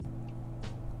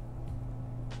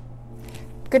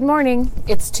Good morning.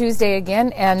 It's Tuesday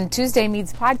again, and Tuesday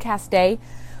means podcast day.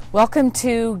 Welcome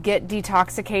to Get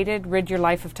Detoxicated, Rid Your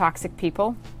Life of Toxic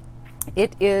People.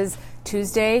 It is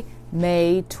Tuesday,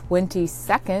 May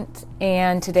 22nd,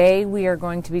 and today we are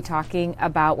going to be talking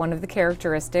about one of the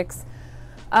characteristics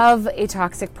of a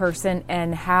toxic person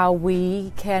and how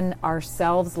we can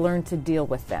ourselves learn to deal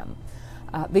with them.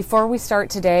 Before we start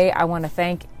today, I want to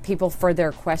thank people for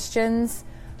their questions.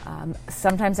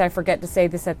 Sometimes I forget to say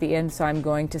this at the end, so I'm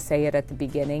going to say it at the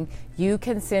beginning. You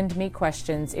can send me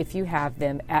questions if you have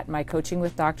them at my Coaching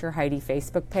with Dr. Heidi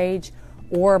Facebook page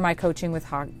or my Coaching with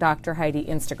Dr. Heidi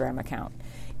Instagram account.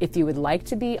 If you would like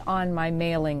to be on my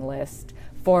mailing list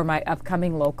for my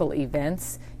upcoming local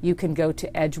events, you can go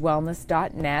to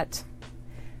edgewellness.net.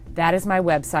 That is my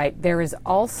website. There is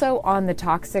also on the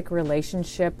Toxic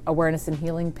Relationship Awareness and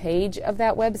Healing page of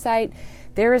that website,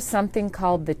 there is something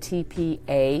called the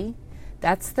TPA.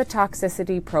 That's the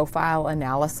Toxicity Profile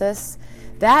Analysis.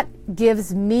 That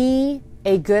gives me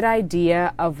a good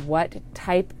idea of what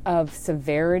type of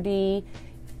severity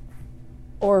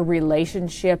or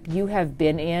relationship you have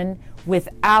been in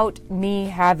without me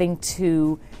having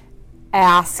to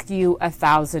ask you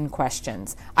 1,000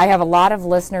 questions. I have a lot of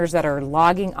listeners that are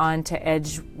logging on to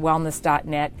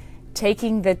edgewellness.net,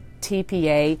 taking the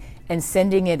TPA and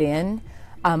sending it in.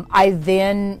 I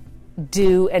then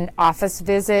do an office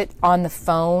visit on the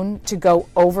phone to go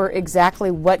over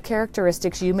exactly what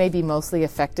characteristics you may be mostly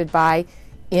affected by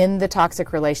in the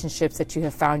toxic relationships that you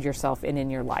have found yourself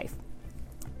in your life.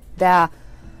 The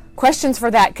questions for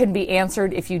that can be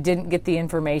answered if you didn't get the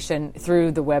information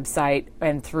through the website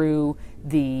and through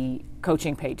the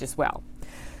coaching page as well.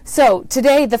 So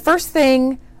today, the first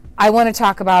thing I want to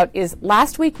talk about is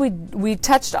last week we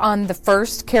touched on the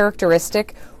first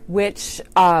characteristic, which,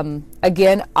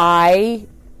 again, I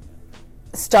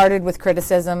started with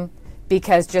criticism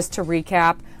because, just to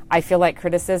recap, I feel like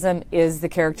criticism is the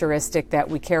characteristic that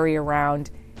we carry around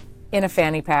in a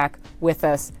fanny pack with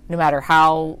us, no matter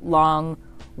how long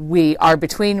we are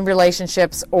between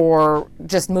relationships or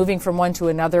just moving from one to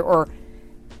another, or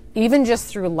even just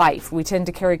through life. We tend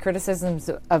to carry criticisms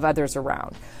of others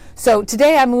around. So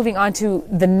today I'm moving on to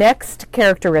the next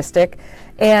characteristic.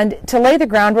 And to lay the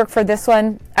groundwork for this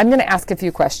one, I'm going to ask a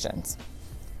few questions.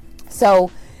 So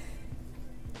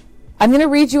I'm going to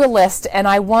read you a list, and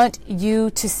I want you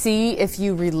to see if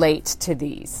you relate to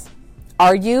these.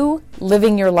 Are you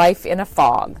living your life in a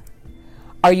fog?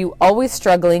 Are you always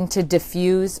struggling to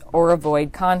diffuse or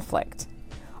avoid conflict?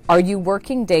 Are you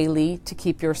working daily to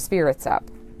keep your spirits up?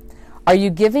 Are you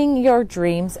giving your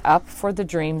dreams up for the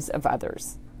dreams of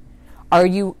others? Are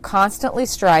you constantly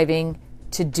striving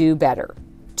to do better,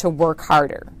 to work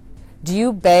harder? Do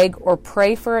you beg or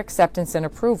pray for acceptance and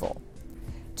approval?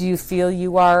 Do you feel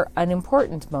you are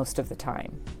unimportant most of the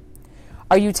time?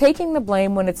 Are you taking the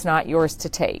blame when it's not yours to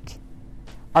take?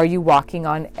 Are you walking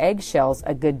on eggshells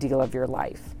a good deal of your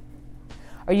life?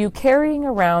 Are you carrying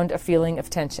around a feeling of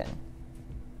tension?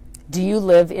 Do you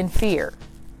live in fear?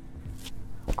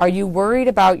 Are you worried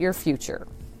about your future?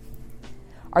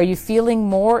 Are you feeling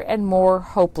more and more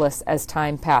hopeless as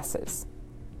time passes?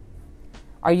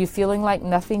 Are you feeling like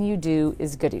nothing you do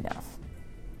is good enough?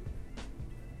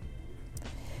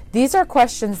 These are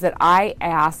questions that I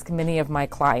ask many of my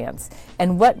clients,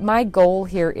 and what my goal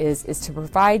here is to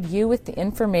provide you with the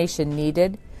information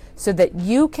needed so that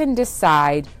you can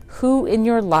decide who in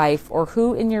your life or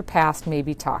who in your past may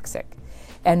be toxic,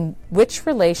 and which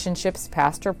relationships,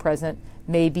 past or present,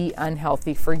 may be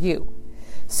unhealthy for you.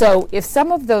 So if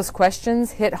some of those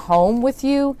questions hit home with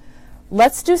you,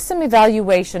 let's do some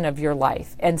evaluation of your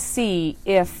life and see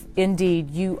if indeed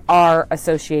you are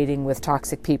associating with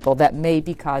toxic people that may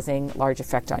be causing large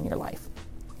effect on your life.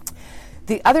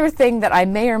 The other thing that I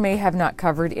may or may have not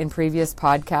covered in previous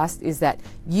podcasts is that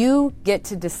you get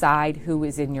to decide who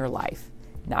is in your life.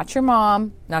 Not your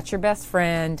mom, not your best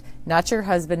friend, not your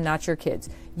husband, not your kids.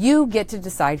 You get to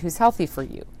decide who's healthy for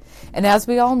you. And as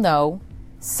we all know,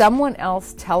 someone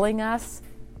else telling us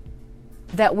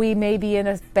that we may be in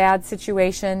a bad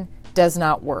situation does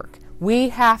not work. We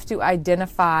have to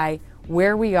identify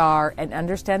where we are and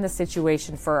understand the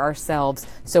situation for ourselves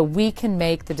so we can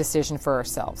make the decision for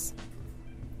ourselves.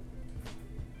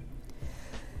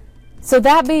 So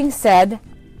that being said,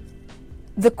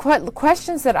 the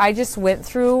questions that I just went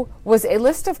through was a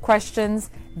list of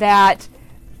questions that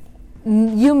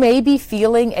you may be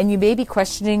feeling, and you may be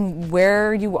questioning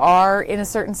where you are in a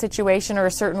certain situation or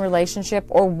a certain relationship,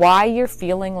 or why you're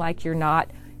feeling like you're not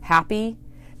happy,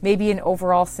 maybe an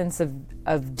overall sense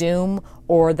of doom,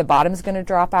 or the bottom's going to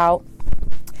drop out.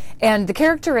 And the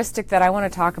characteristic that I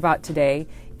want to talk about today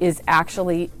is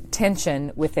actually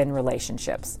tension within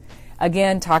relationships.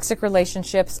 Again, toxic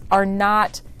relationships are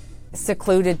not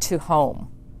secluded to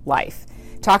home life.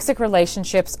 Toxic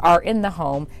relationships are in the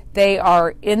home, they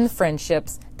are in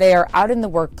friendships, they are out in the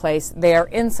workplace, they are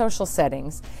in social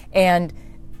settings. And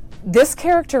this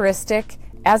characteristic,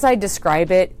 as I describe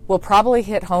it, will probably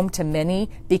hit home to many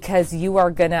because you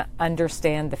are going to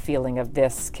understand the feeling of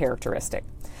this characteristic.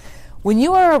 When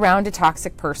you are around a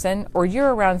toxic person or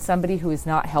you're around somebody who is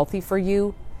not healthy for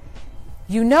you,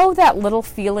 you know that little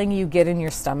feeling you get in your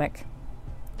stomach?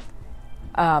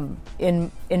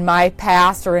 In my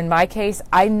past, or in my case,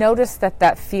 I noticed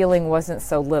that feeling wasn't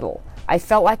so little. I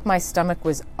felt like my stomach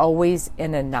was always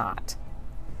in a knot.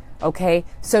 Okay,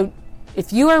 so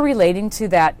if you are relating to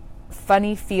that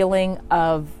funny feeling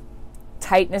of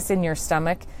tightness in your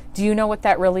stomach, do you know what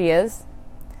that really is?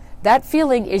 That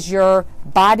feeling is your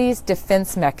body's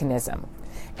defense mechanism.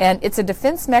 And it's a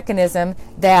defense mechanism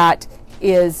that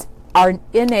is our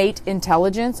innate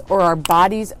intelligence, or our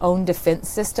body's own defense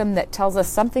system, that tells us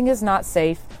something is not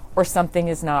safe or something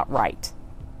is not right.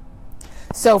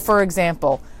 So, for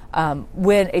example,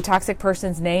 when a toxic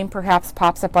person's name perhaps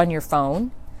pops up on your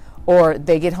phone, or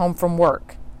they get home from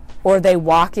work, or they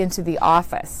walk into the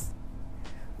office,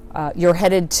 you're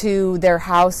headed to their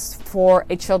house for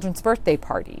a children's birthday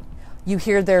party, you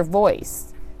hear their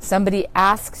voice, somebody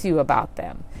asks you about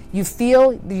them, you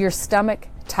feel your stomach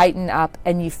tighten up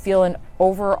and you feel an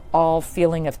overall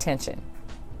feeling of tension.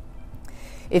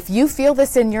 If you feel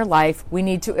this in your life, we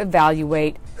need to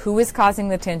evaluate who is causing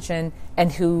the tension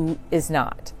and who is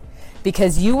not.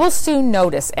 Because you will soon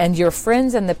notice, and your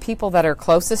friends and the people that are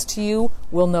closest to you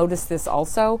will notice this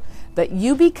also, but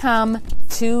you become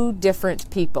two different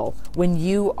people when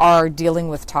you are dealing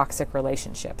with toxic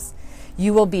relationships.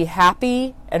 You will be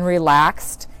happy and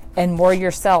relaxed and more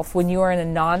yourself when you are in a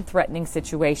non-threatening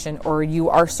situation, or you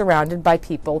are surrounded by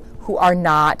people who are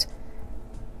not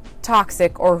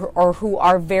toxic or who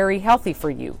are very healthy for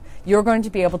you. You're going to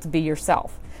be able to be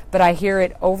yourself. But I hear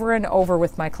it over and over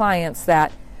with my clients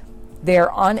that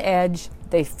they're on edge,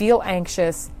 they feel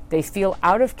anxious, they feel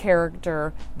out of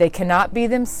character, they cannot be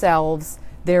themselves,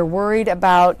 they're worried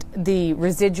about the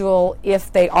residual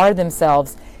if they are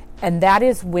themselves, and that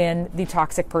is when the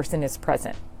toxic person is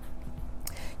present.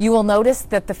 You will notice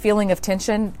that the feeling of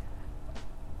tension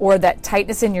or that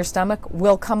tightness in your stomach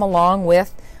will come along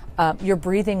with your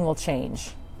breathing will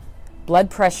change, blood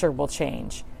pressure will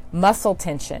change, muscle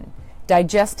tension,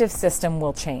 digestive system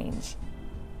will change.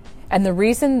 And the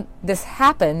reason this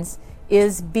happens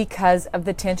is because of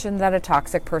the tension that a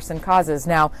toxic person causes.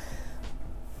 Now,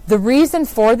 the reason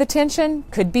for the tension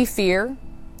could be fear.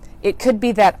 It could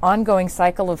be that ongoing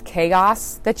cycle of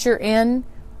chaos that you're in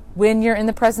when you're in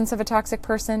the presence of a toxic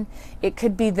person. It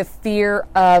could be the fear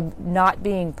of not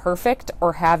being perfect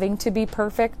or having to be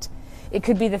perfect. It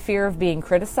could be the fear of being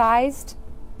criticized.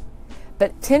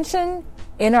 But tension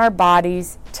in our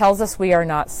bodies tells us we are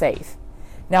not safe.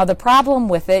 Now, the problem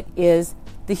with it is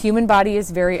the human body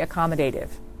is very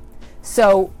accommodative.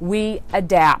 So we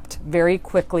adapt very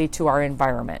quickly to our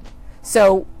environment.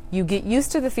 So you get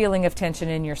used to the feeling of tension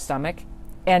in your stomach,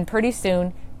 and pretty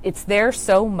soon it's there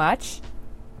so much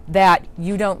that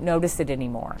you don't notice it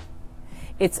anymore.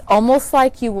 It's almost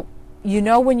like you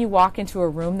know when you walk into a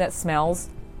room that smells,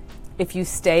 if you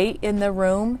stay in the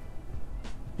room,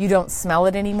 you don't smell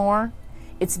it anymore.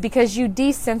 It's because you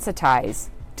desensitize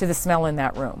to the smell in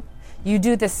that room. You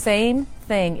do the same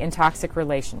thing in toxic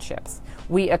relationships.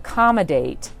 We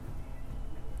accommodate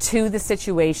to the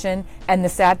situation, and the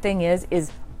sad thing is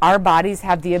our bodies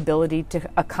have the ability to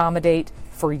accommodate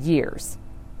for years.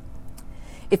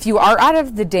 If you are out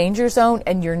of the danger zone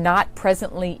and you're not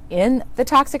presently in the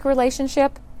toxic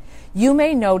relationship, you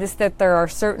may notice that there are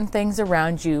certain things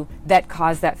around you that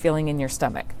cause that feeling in your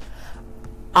stomach.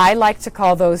 I like to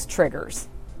call those triggers,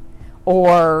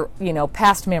 or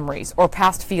past memories or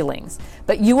past feelings.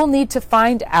 But you will need to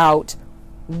find out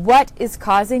what is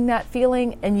causing that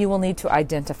feeling, and you will need to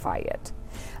identify it.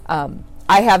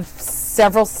 I have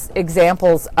several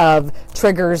examples of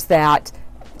triggers that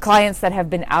clients that have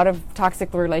been out of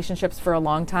toxic relationships for a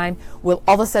long time will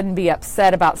all of a sudden be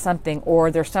upset about something,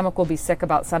 or their stomach will be sick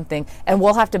about something, and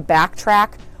we'll have to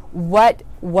backtrack what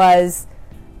was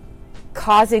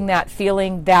causing that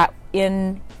feeling that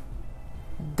in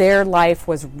their life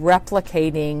was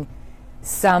replicating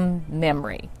some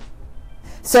memory.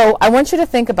 So I want you to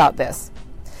think about this.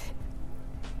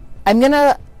 I'm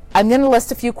gonna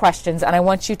list a few questions, and I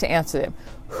want you to answer them.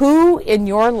 Who in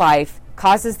your life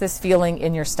causes this feeling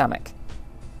in your stomach?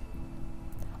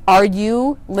 Are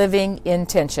you living in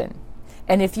tension?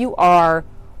 And if you are,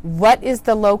 what is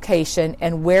the location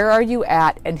and where are you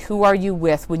at and who are you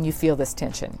with when you feel this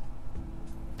tension?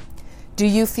 Do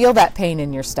you feel that pain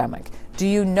in your stomach? Do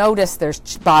you notice there's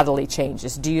bodily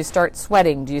changes? Do you start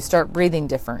sweating? Do you start breathing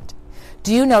different?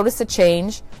 Do you notice a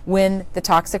change when the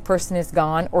toxic person is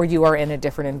gone or you are in a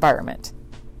different environment?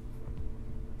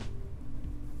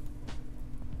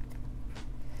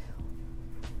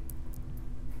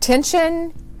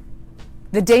 Tension,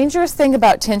 the dangerous thing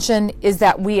about tension is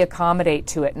that we accommodate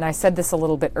to it. And I said this a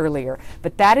little bit earlier,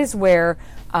 but that is where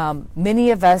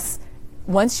many of us,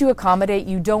 once you accommodate,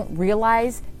 you don't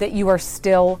realize that you are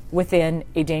still within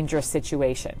a dangerous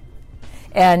situation.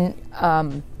 And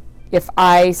if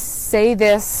I say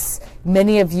this,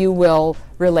 many of you will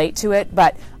relate to it,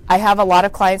 but I have a lot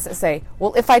of clients that say,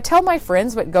 well, if I tell my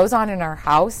friends what goes on in our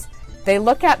house, they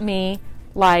look at me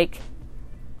like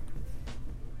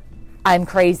I'm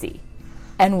crazy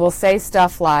and will say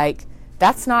stuff like,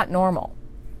 that's not normal.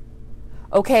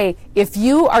 Okay, if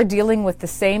you are dealing with the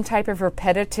same type of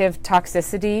repetitive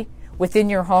toxicity within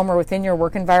your home or within your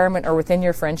work environment or within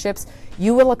your friendships,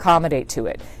 you will accommodate to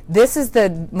it. This is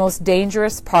the most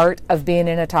dangerous part of being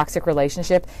in a toxic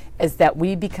relationship, is that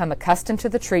we become accustomed to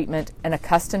the treatment and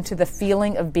accustomed to the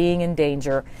feeling of being in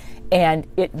danger, and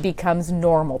it becomes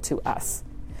normal to us.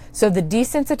 So the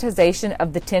desensitization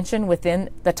of the tension within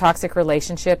the toxic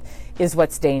relationship is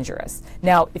what's dangerous.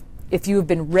 Now, if you have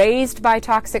been raised by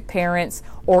toxic parents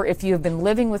or if you have been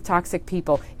living with toxic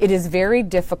people, it is very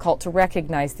difficult to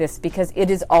recognize this because it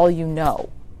is all you know.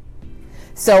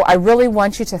 So I really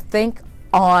want you to think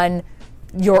on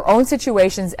your own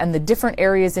situations and the different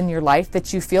areas in your life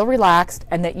that you feel relaxed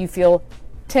and that you feel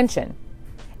tension.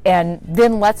 And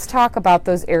then let's talk about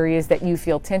those areas that you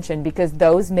feel tension, because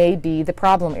those may be the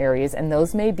problem areas and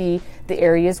those may be the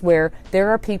areas where there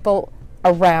are people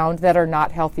around that are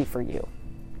not healthy for you.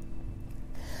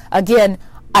 Again,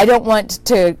 I don't want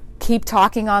to keep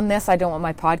talking on this. I don't want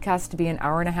my podcast to be an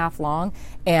hour and a half long,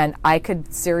 and I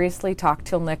could seriously talk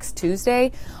till next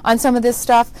Tuesday on some of this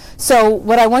stuff. So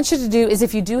what I want you to do is,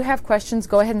 if you do have questions,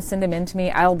 go ahead and send them in to me.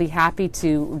 I'll be happy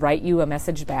to write you a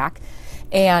message back.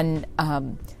 And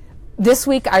this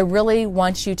week, I really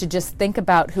want you to just think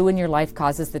about who in your life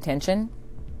causes the tension.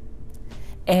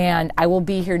 And I will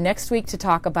be here next week to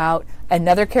talk about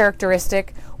another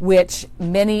characteristic which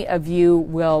many of you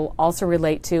will also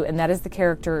relate to, and that is the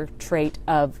character trait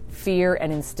of fear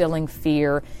and instilling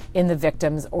fear in the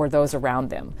victims or those around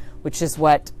them, which is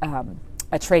what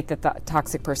a trait that the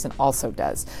toxic person also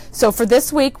does. So for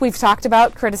this week, we've talked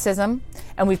about criticism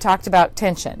and we've talked about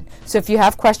tension. So if you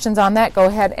have questions on that, go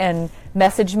ahead and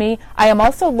message me. I am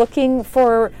also looking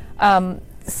for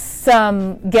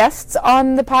some guests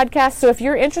on the podcast. So if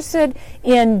you're interested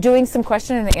in doing some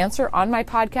question and answer on my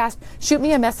podcast, shoot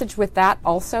me a message with that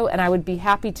also, and I would be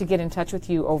happy to get in touch with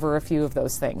you over a few of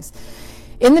those things.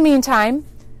 In the meantime,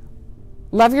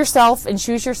 love yourself and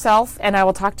choose yourself, and I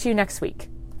will talk to you next week.